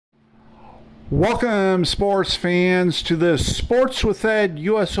Welcome, sports fans, to the Sports with Ed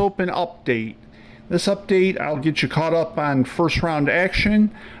U.S. Open update. This update, I'll get you caught up on first round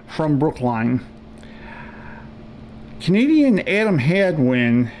action from Brookline. Canadian Adam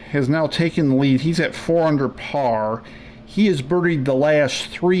Hadwin has now taken the lead. He's at 4 under par. He has birdied the last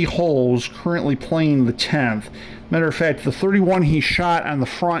 3 holes, currently playing the 10th. Matter of fact, the 31 he shot on the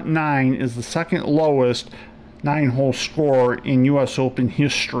front 9 is the second lowest 9-hole score in U.S. Open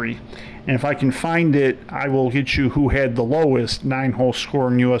history. And if I can find it, I will get you who had the lowest 9-hole score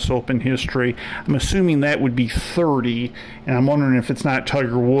in U.S. Open history. I'm assuming that would be 30, and I'm wondering if it's not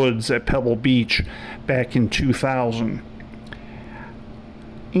Tiger Woods at Pebble Beach back in 2000.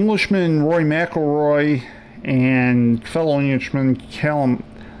 Englishman Rory McIlroy and fellow Englishman Callum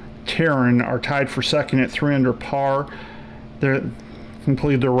Tarren are tied for second at 3 under par. They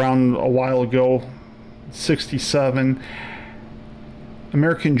completed their round a while ago, 67.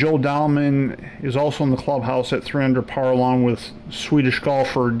 American Joe Dahlman is also in the clubhouse at 3 under par, along with Swedish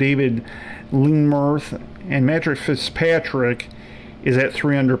golfer David Lindmerth, and Patrick Fitzpatrick is at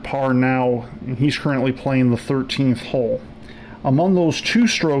 3 under par now, and he's currently playing the 13th hole. Among those 2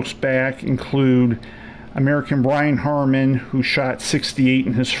 strokes back include American Brian Harman, who shot 68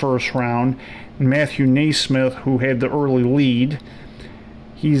 in his first round, and Matthew Naismith, who had the early lead.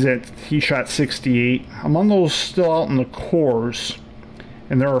 He shot 68. Among those still out in the course,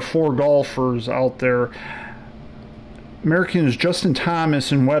 and there are 4 golfers out there, Americans Justin Thomas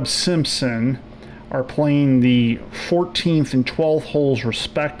and Webb Simpson are playing the 14th and 12th holes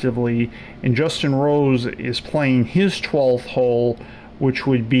respectively, and Justin Rose is playing his 12th hole, which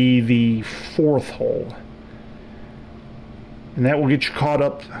would be the 4th hole. And that will get you caught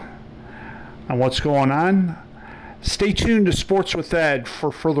up on what's going on. Stay tuned to Sports with Ed for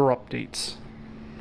further updates.